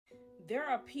There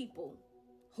are people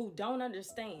who don't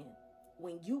understand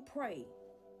when you pray,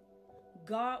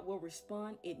 God will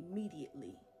respond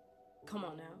immediately. Come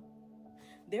on now.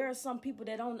 There are some people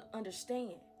that don't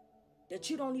understand that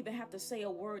you don't even have to say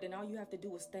a word and all you have to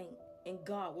do is think and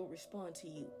God will respond to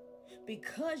you.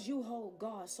 Because you hold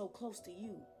God so close to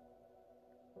you,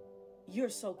 you're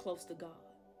so close to God.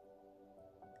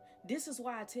 This is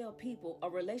why I tell people a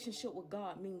relationship with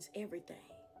God means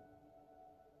everything.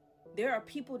 There are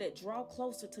people that draw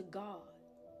closer to God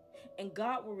and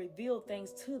God will reveal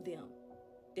things to them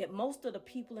that most of the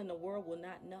people in the world will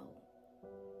not know.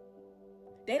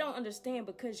 They don't understand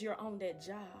because you're on that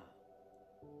job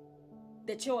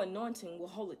that your anointing will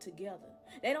hold it together.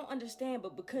 They don't understand,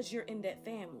 but because you're in that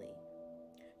family,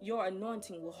 your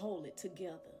anointing will hold it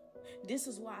together. This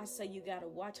is why I say you got to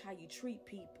watch how you treat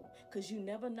people, because you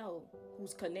never know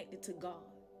who's connected to God,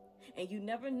 and you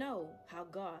never know how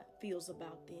God feels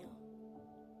about them.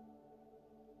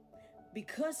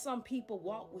 Because some people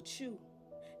walk with you,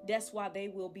 that's why they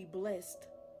will be blessed